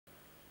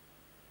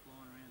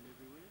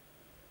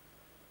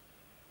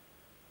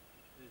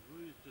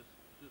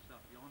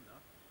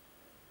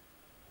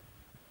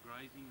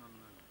grazing on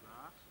the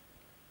grass.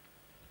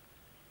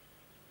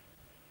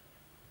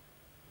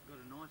 Got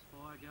a nice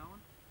fire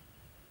going.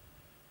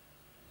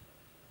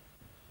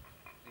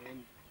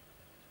 And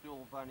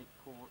still have only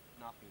caught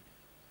nothing.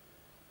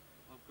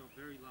 I've got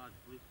very large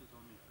blisters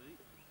on my feet.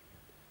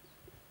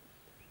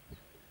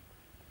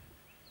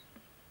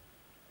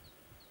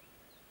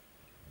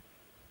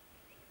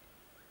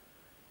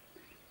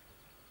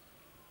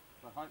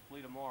 But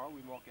hopefully tomorrow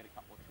we might get a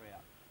couple of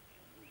trout.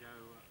 We'll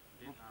go.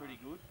 Looks pretty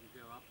good. We'll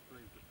go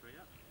upstream for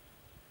trout,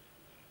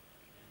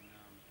 and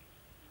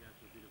we'll go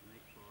for a bit of an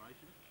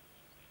exploration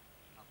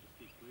up the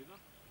Styx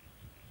River.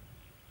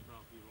 Throw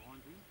a few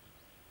lines in.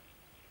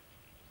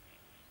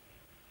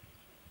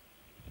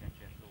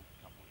 Catch ourselves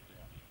a couple of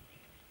trout.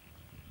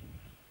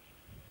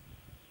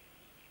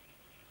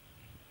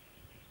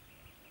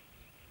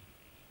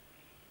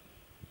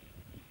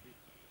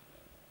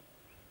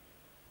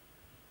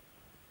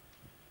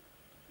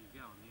 He's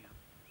going now.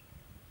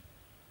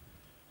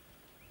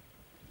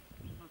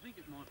 I think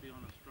it might be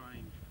on a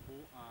strange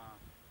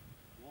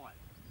white. I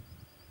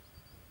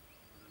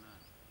don't know.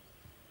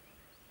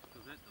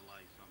 Because that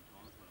delays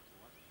sometimes when it's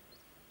white.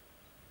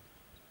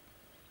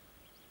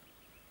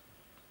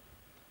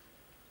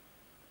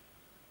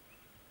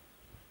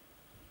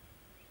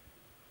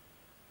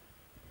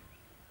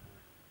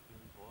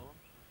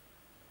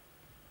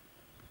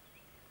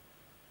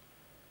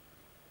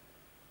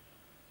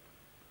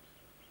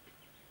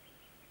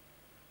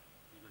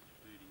 You've got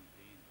your food in your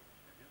hand,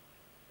 have you?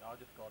 I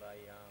just got a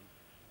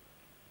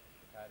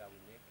potato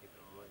in there, keep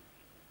it warm.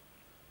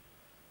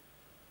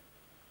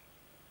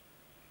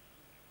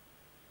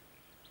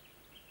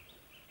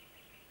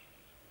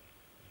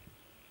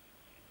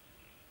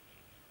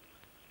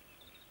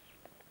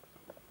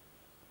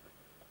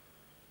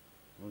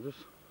 I'll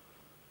just...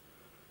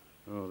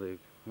 Oh, there.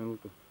 Look,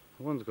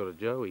 one's got a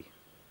joey.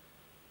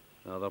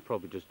 Oh, they'll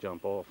probably just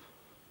jump off.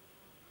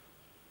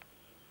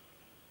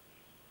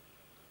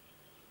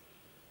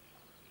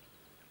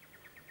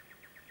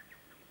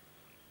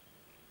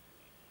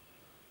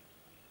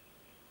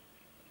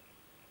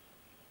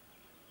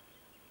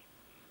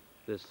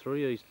 There's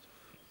three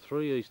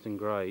eastern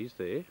greys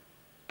there.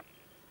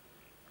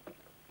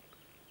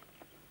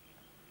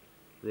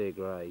 They're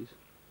greys.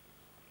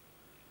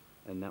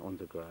 And that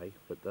one's a grey,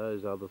 but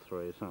those other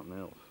three are something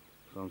else.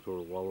 Some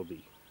sort of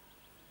wallaby.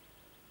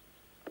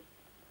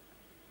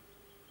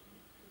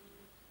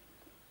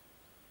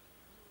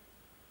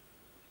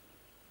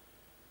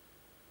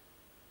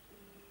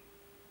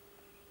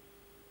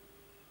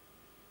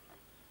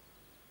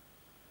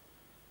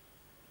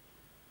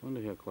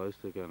 Wonder how close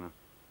they're gonna...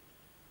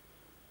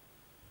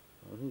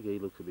 I think he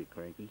looks a bit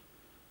cranky.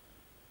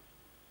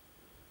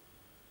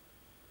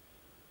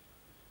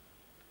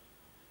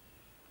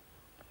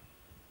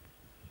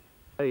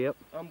 Hey, yep.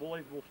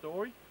 Unbelievable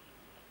story.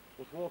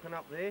 Was walking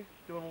up there,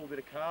 doing a little bit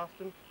of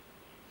casting,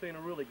 seen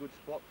a really good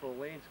spot for a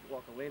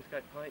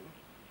landscape painting.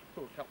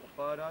 Took a couple of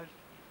photos.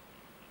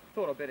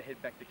 Thought I'd better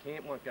head back to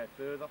camp, won't go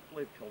further,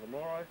 leave till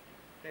tomorrow.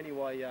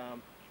 Anyway, oh,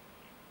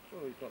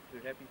 he's not too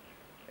happy.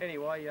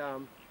 Anyway,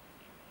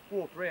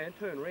 walked around,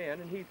 turned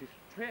around, and here's this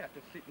trout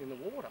just sitting in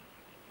the water.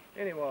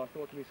 Anyway, I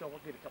thought to myself,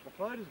 I'll get a couple of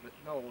photos of it.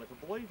 No one will ever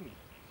believe me.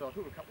 So I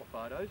took a couple of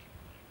photos.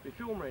 The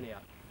film ran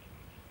out.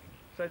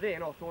 So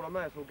then I thought I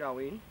may as well go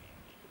in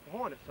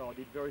behind it. So I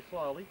did very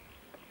slowly.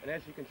 And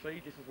as you can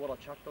see, this is what I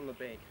chucked on the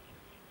bank.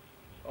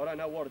 I don't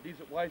know what it is.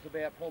 It weighs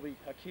about probably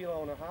 1.5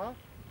 kilos,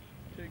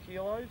 2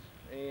 kilos.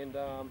 And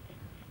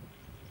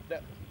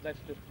that's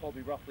just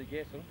probably roughly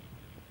guessing.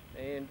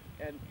 And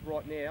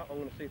right now, I'm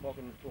going to see if I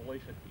can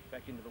release it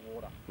back into the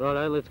water.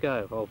 Righto, let's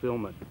go. I'll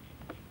film it.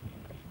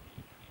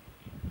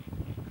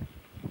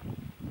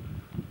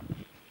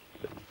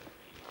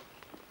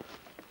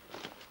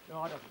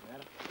 No, it doesn't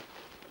matter.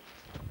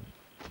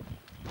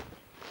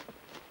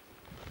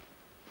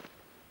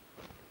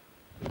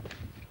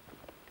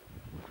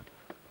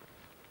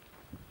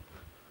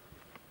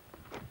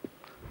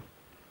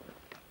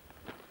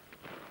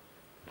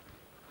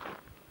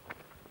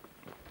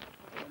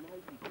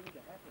 Amazing thing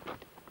to happen.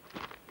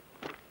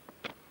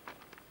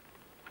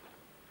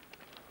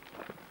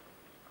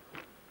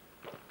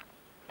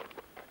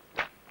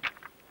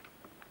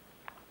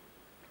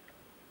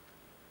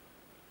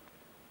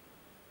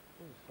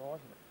 Look at the size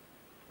of it.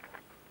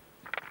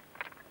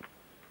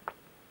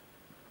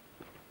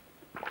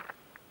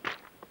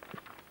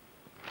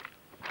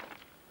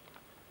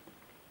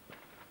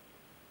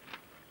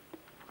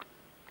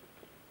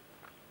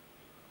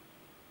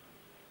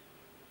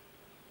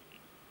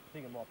 I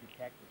think it might be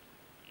cactus.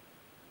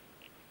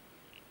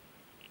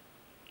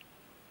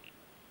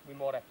 We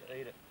might have to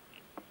eat it.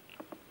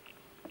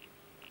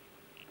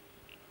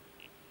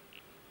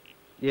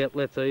 Yep,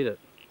 let's eat it.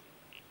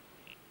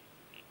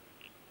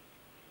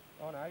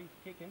 Oh no, he's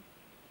kicking.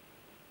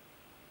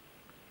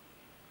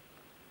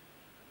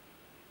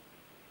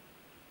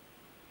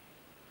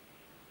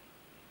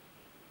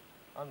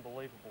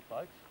 Unbelievable,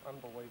 folks.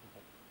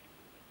 Unbelievable.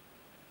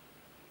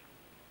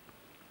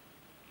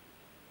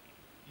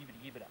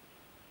 Give it a.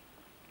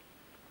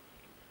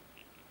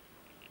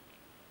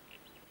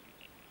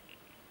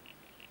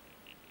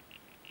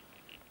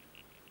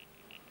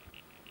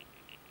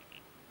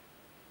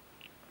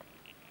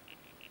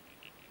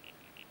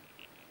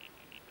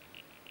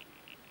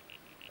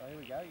 Oh, here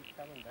we go, he's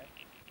coming back.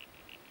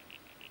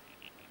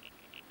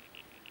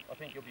 I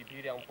think he'll be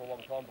down for a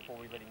long time before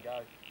we let him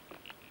go.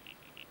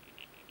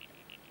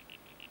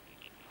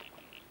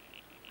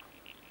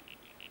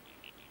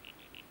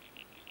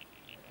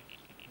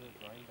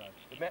 Rainbow.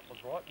 The map was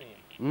right,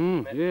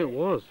 man. Yeah, it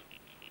was.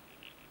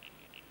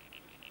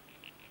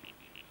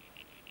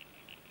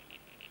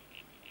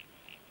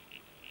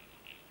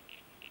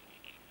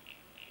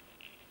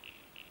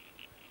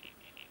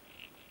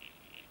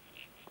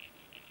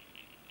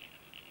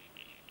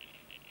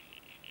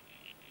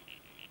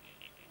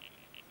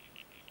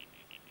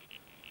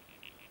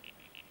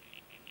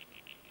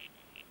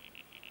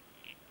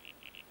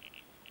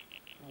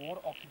 The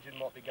water oxygen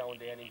might be going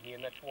down in here,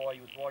 and that's why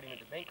he was right in at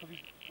the bank, because he's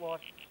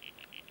like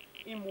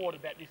in water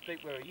about this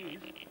deep where he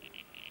is,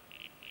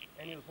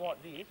 and he was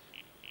like this.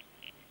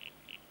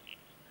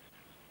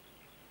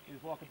 He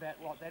was like about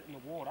like that in the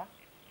water.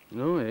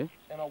 Oh, yeah.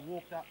 And I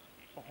walked up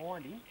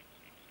behind him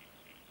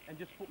and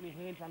just put my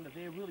hands under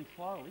there really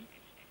slowly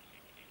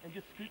and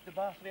just scooped the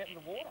bastard out in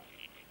the water.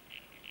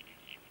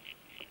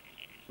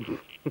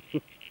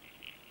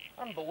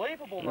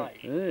 Unbelievable,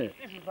 mate. Yeah.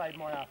 This has made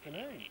my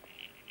afternoon.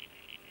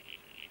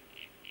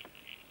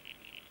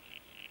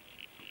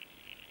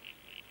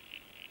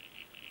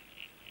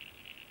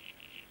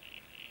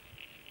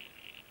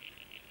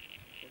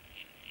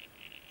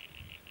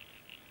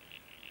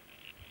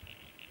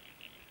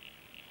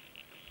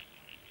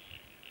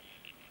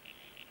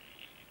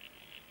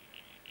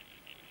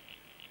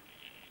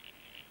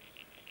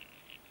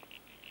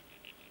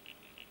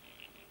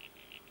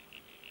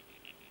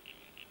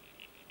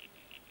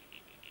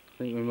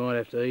 I think we might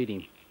have to eat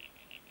him.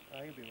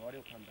 Oh, he'll be right,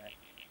 he'll come back.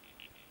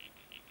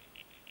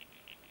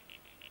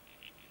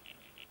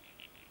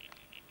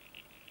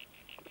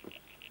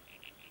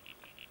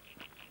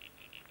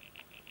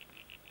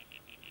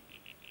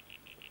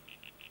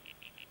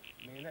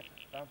 Man, that's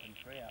a thumping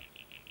trout.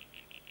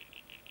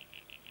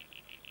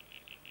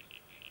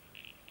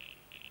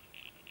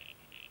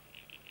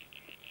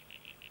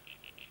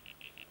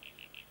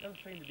 Doesn't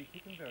seem to be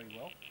kicking very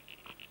well.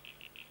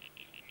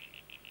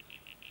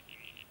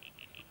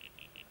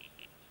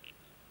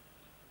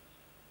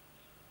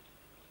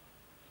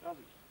 Does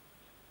he?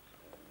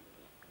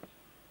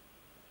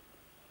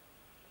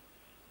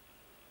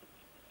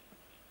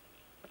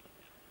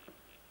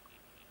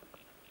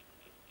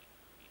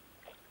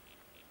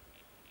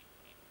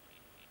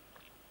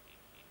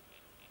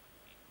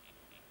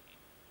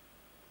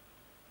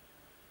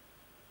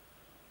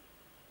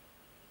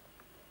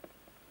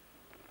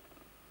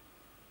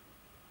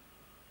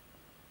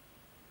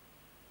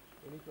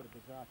 And he's got a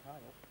bizarre tail.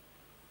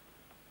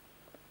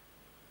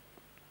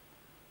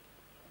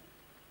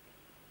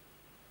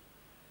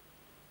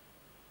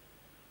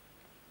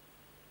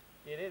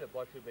 Yeah, they're the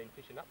blokes who've been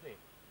fishing up there.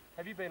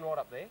 Have you been right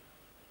up there?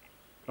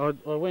 I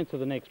went to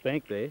the next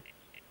bank there.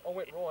 I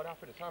went right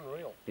up and it's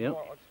unreal. Yep.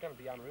 Right, it's going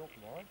to be unreal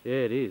tomorrow.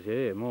 Yeah, it is,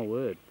 yeah, my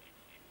word.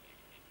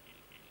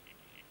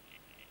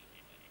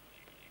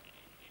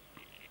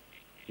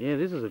 Yeah,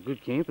 this is a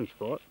good camping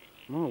spot.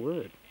 My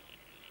word.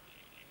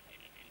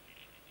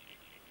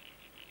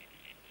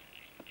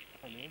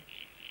 Hey man,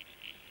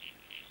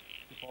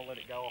 if I let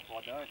it go off,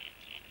 I don't.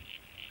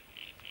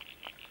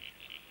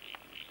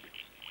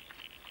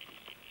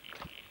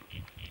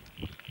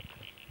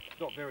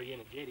 It's not very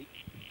energetic.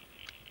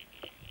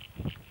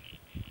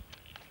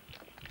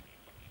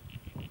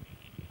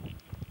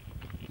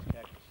 It's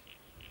cactus.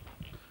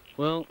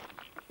 Well,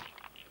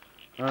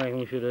 I reckon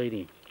we should eat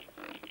him.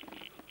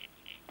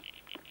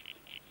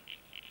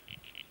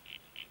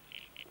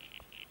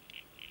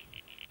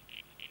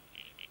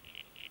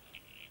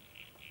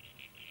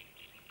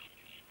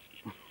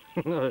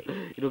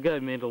 It'll go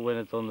mental when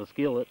it's on the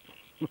skillet.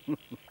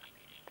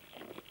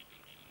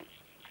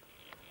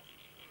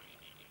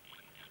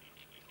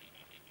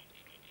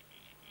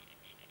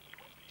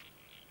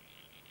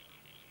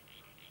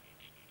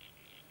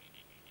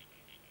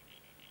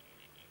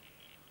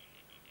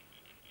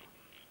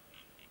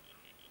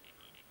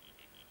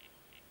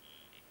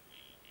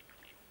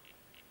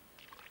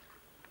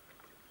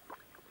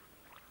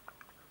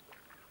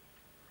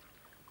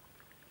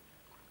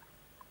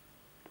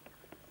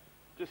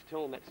 Just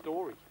telling that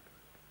story.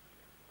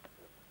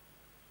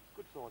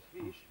 Good sized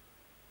fish.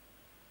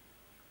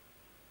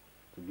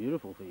 It's a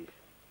beautiful fish.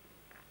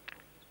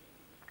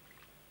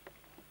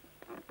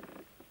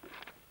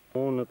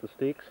 On at the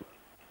Styx,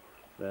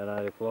 about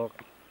 8 o'clock.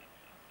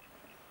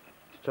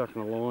 Just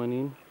chucking a line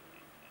in.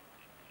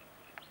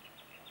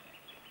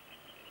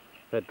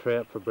 Had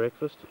trout for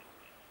breakfast.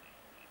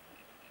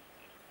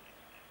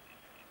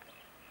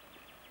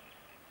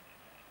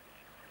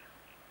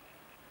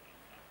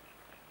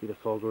 Bit of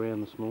fog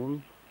around this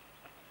morning.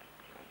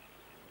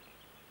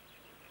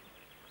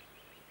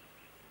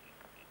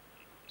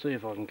 See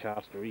if I can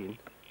cast her in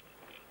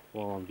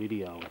while I'm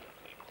videoing.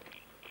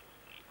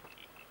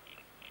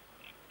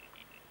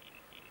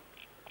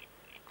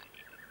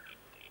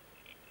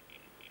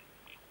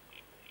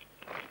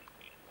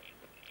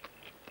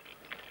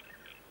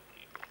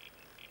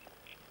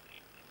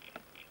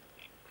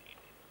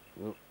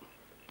 Oh,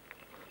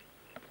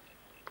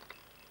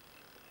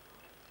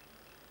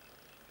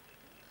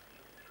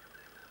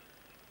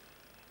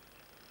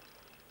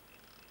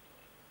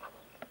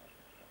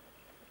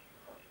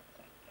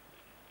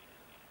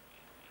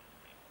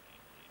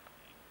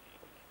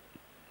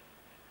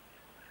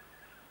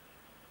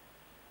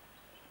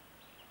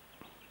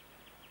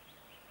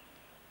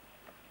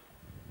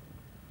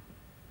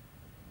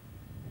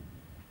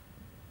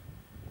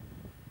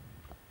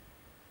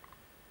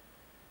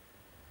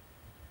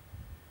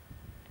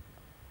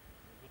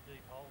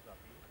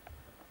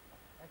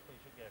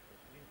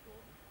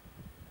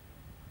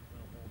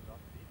 warmed up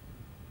a bit.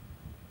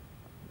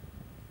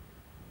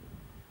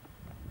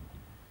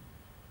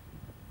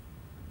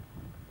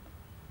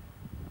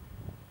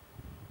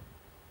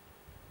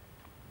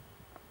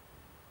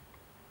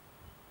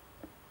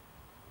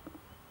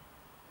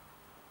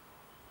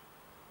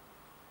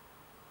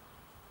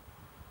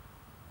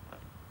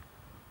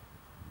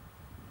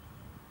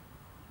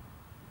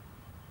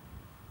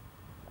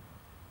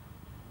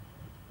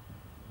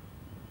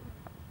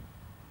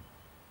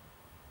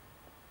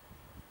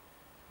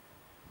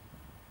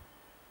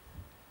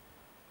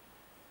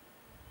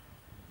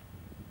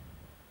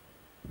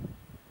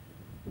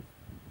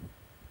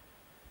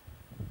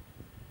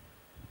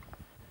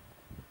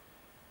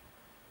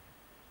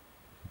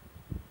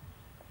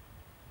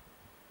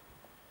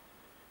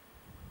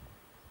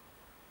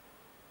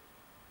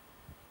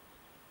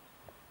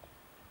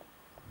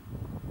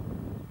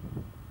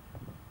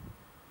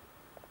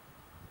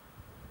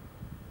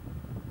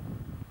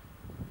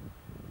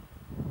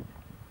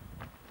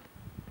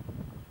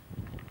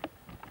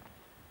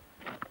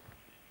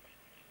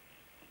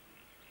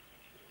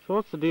 So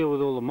what's the deal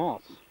with all the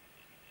moths?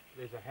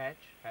 There's a hatch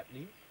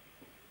happening.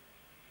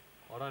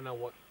 I don't know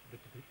what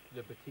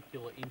the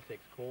particular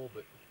insect's called,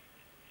 but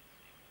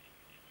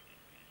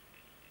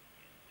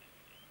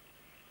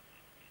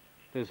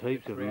There's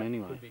heaps the of them trout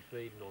anyway. could be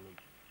feeding on them.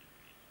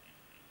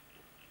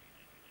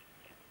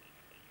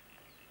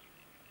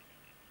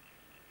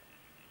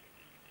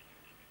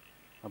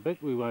 I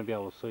bet we won't be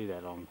able to see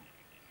that on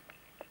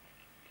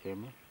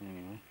camera,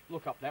 anyway.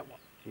 Look up that one.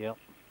 Yep.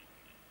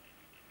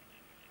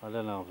 I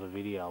don't know if the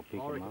video will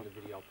pick I them reckon up. the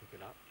video will pick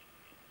it up.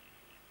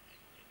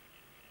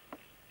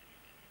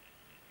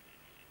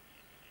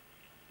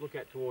 Look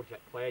out towards that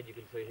cloud, you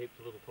can see heaps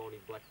of little tiny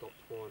black dots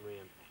flying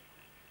around.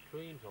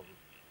 Trillions of them.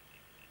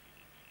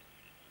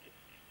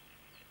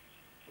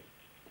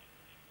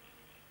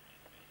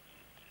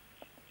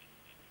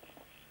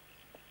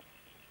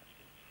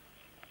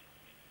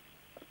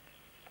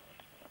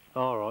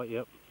 Alright,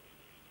 yep.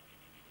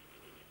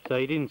 So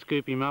you didn't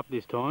scoop him up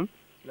this time?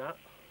 No.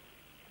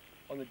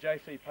 On the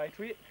JC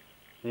Patriot.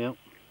 Yep.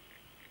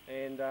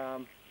 And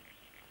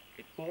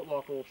it fought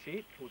like all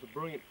shit. It was a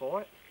brilliant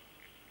fight.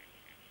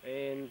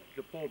 And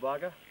the poor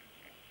bugger,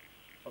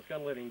 I was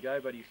going to let him go,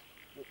 but he's,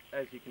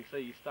 as you can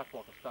see, he's stuck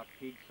like a stuck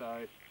pig,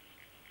 so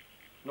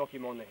knock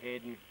him on the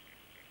head. And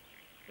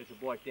there's a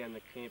bloke down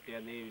the camp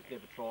down there who's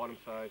never tried them,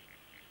 so,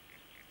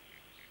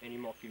 and he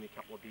might give me a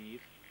couple of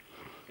beers.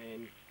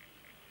 And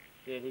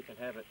yeah, he can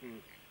have it, and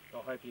I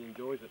hope he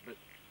enjoys it. But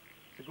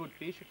it's a good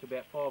fish. It's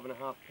about 5.5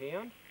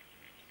 pound.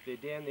 They're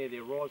down there,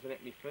 they're rising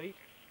at my feet.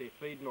 They're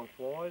feeding on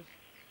flies.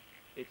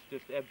 It's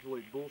just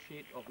absolute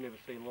bullshit. I've never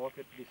seen like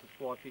it. This is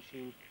fly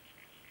fishing,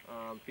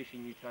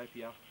 fishing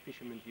utopia,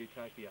 fisherman's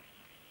utopia.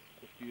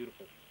 It's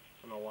beautiful,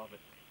 and I love it.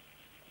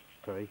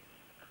 Three.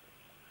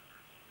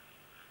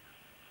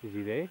 Is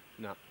he there?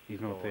 No, He's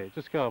not there.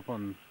 Just go up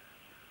on...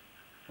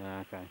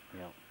 okay,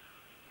 yeah.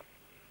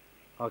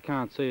 I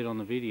can't see it on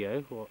the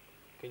video. What?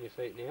 Can you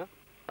see it now?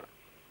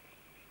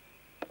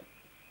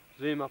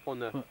 Zoom up on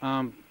the...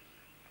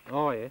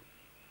 Oh yeah.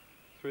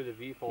 through the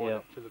viewfinder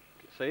Yep. to the...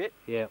 See it?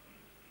 Yeah.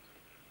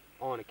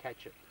 I want to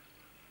catch it.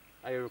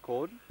 Are you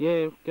recording?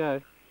 Yeah,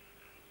 go.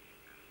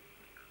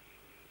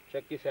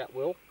 Check this out,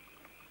 Will.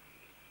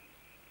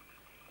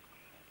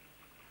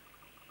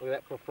 Look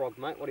at that for a frog,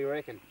 mate. What do you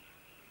reckon?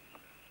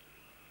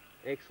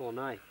 Excellent,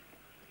 eh?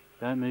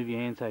 Don't move your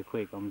hand so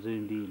quick. I'm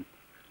zoomed in.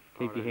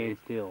 Keep your hand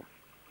still.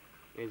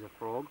 There's a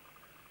frog.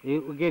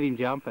 We'll get him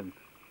jumping.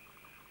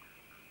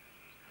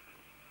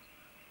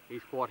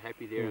 He's quite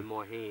happy there in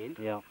my hand.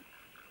 Yeah.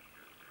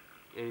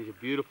 And he's a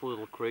beautiful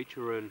little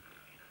creature, and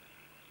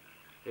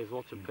there's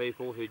lots of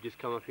people who just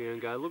come up here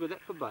and go, look at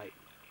that for bait.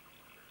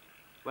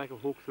 Make a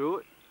hook through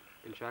it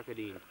and chuck it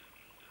in.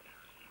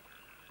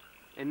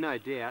 And no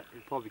doubt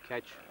he'll probably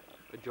catch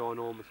a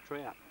ginormous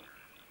trout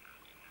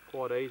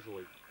quite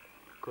easily,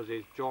 because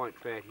there's giant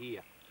trout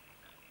here.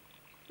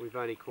 We've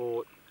only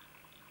caught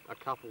a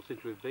couple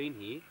since we've been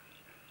here.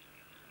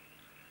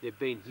 They've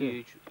been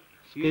huge.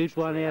 Scoop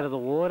one out of the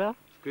water.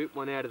 Scoop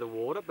one out of the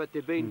water, but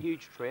they've been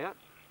huge trout.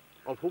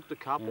 I've hooked a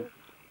couple.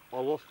 I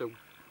lost a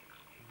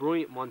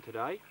brilliant one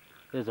today.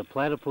 There's a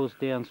platypus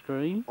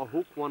downstream. I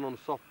hooked one on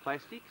soft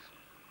plastics.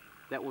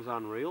 That was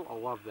unreal. I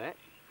love that.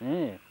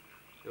 Yeah.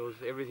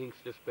 Everything's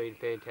just been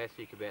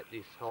fantastic about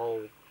this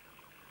whole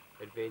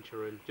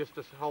adventure, and just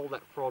to hold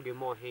that frog in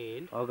my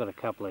hand. I've got a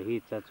couple of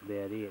hits, that's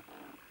about it.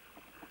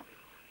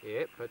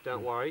 Yeah, but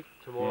don't worry,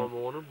 tomorrow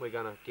morning we're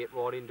going to get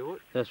right into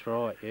it. That's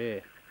right, yeah.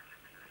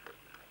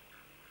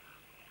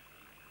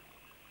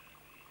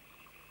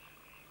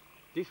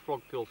 This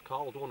frog feels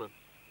cold. Want to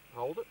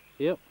hold it?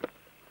 Yep.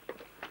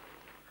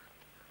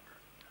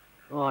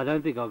 Oh, I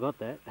don't think I got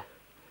that.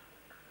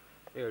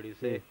 There it is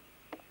there.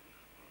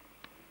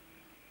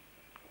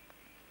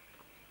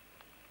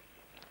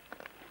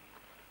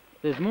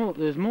 There's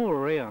more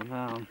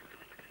around.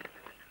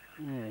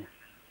 Yeah.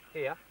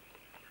 Here?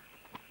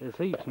 There's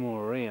heaps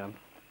more around.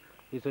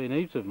 You seen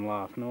heaps of them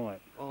last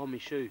night. Oh, my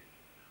shoe.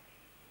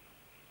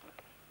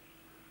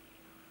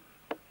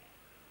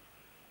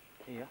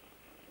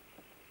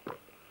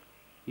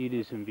 You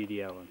do some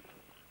videoing.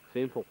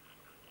 Simple.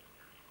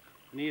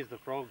 And here's the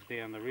frogs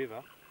down the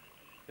river.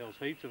 There was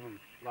heaps of them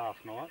last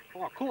night.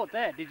 Oh, I caught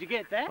that. Did you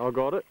get that? I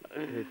got it.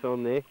 It's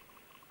on there.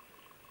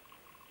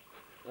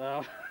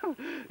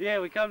 Yeah,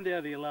 we come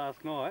down here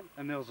last night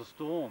and there was a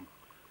storm.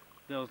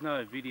 There was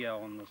no video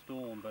on the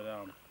storm, but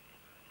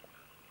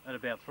at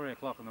about 3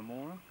 o'clock in the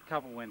morning, a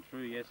couple went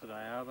through yesterday,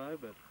 arvo,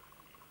 but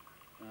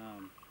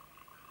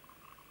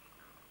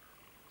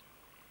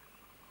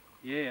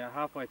yeah,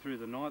 halfway through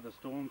the night the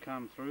storm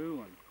come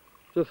through and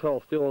Just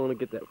hold still, I want to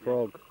get that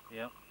frog.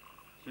 yep,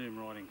 zoom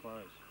right in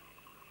close.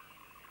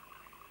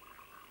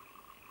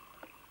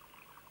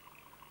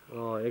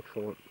 Oh,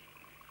 excellent.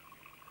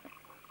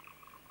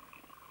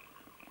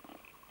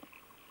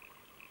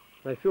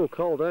 They feel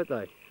cold, don't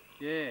they?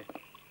 Yeah.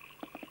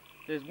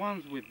 There's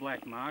ones with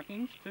black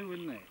markings too,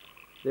 isn't there?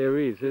 There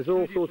is. There's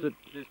all sorts of...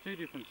 There's two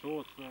different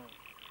sorts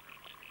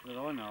that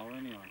I know of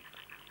anyway.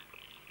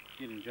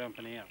 Get them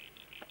jumping out.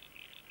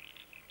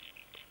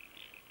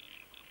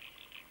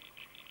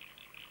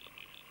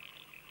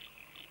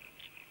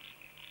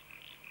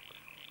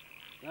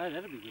 Oh,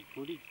 that'd be good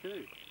footage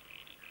too.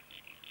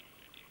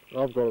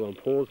 I've got it on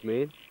pause,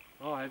 man.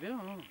 Oh, have you?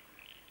 Oh.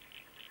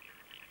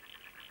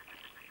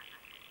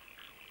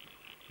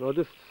 I'll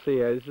just see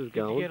how this is Did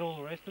going. you get all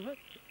the rest of it?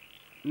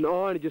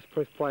 No, I only just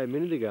pressed play a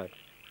minute ago.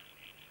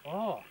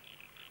 Oh.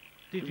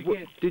 Did you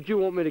get... Did you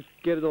want me to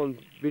get it on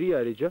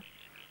video, did you?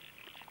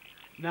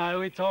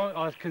 No, it's on.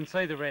 I can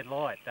see the red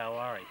light, don't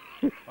worry.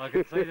 I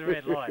can see the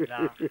red light,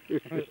 nah.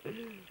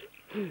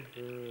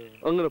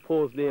 I'm going to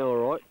pause now,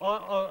 alright?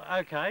 Oh,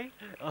 okay.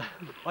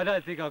 I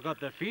don't think I got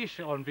the fish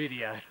on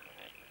video.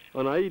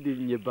 I know you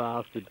didn't, you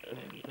bastard.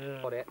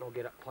 Got out and I'll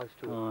get up close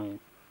to it. Oh, yeah.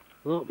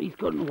 Well, he's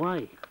gotten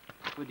away.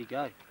 Where'd he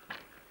go?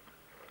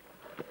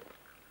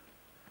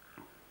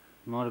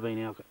 Might have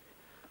been out, a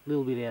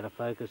little bit out of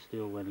focus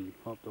still when he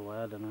hopped away,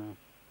 I don't know.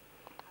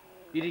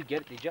 You did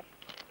get it, did you?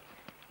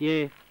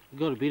 Yeah,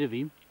 got a bit of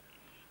him.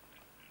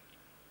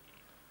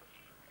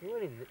 He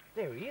went in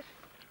there he is.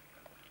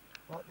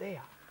 Right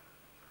there.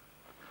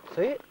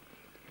 See it?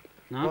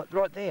 No?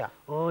 Right there.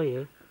 Oh,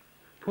 yeah.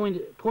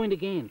 Point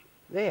again.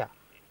 There.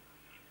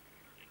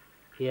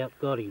 Yep,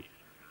 got him.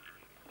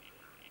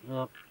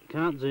 Oh,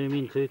 can't zoom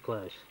in too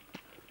close.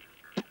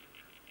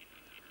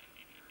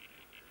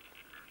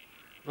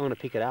 I'm going to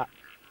pick it up.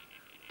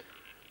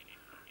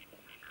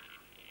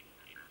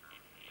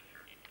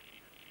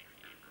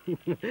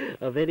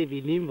 I bet he'd be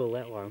nimble,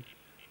 that one.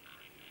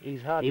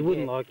 He's hard He to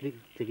wouldn't get. like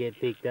to get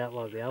picked up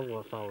like the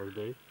other fellas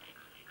do.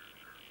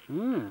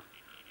 Hmm.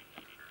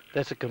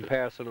 That's a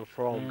comparison of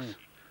frogs. Yeah.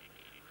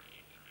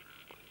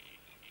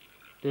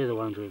 They're the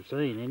ones we've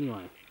seen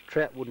anyway.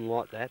 Trout wouldn't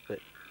like that, but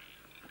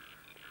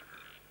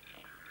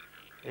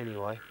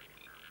anyway.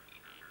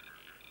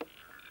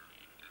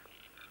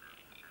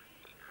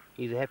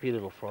 He's a happy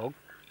little frog.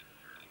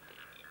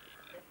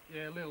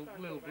 Yeah, little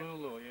blue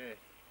lure, yeah.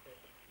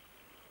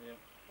 Yeah.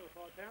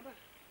 4 5 pounder?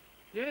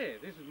 Yeah,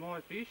 this is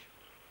my fish.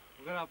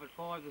 I got up at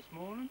 5 this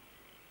morning.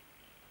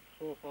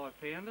 4 5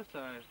 pounder, so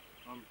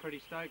I'm pretty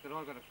stoked that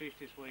I got a fish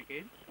this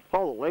weekend.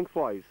 Hold it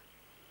lengthways.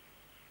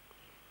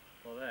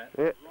 For that.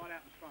 Yeah. Right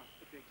out in front.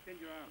 Extend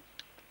your arms.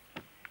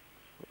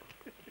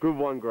 Good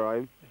one,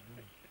 Graham.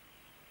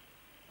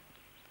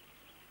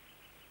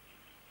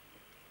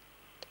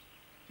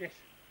 Yes.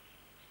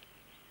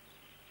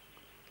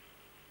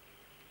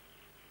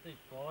 These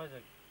flies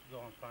are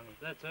gone funny.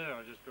 That's her,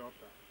 I just dropped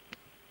her.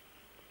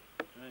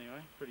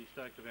 Anyway, pretty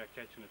stoked about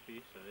catching a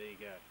fish, so there you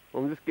go.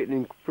 I'm just getting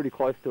in pretty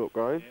close to it,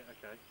 Graham. Yeah,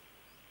 okay.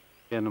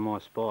 Down to my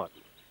spot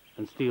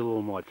and steal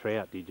all my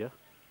trout, did you?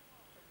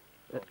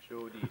 I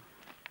sure did.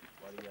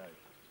 Bloody oath.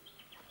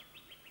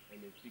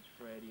 And there's big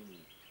trout in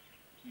here.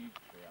 Huge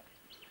trout.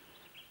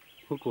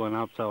 Hook one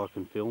up so I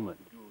can film it.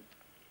 Good.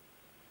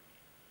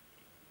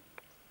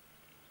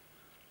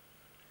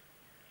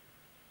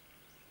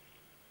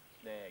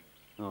 Snag.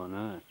 Oh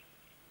no.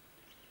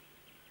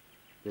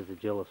 There's a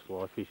jealous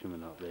fly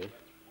fisherman up there.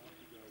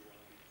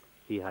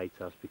 He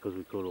hates us because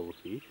we caught all the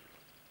fish.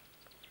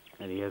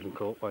 And he hasn't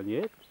caught one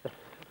yet.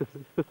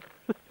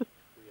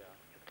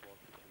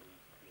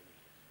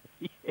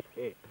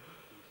 Yeah.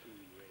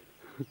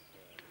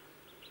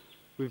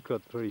 We've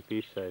got 3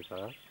 fish so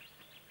far. I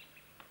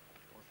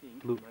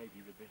think Look.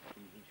 maybe the best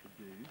thing he should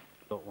do.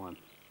 Got one.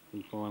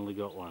 We finally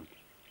got one.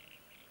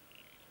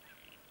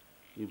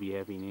 You'll be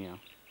happy now.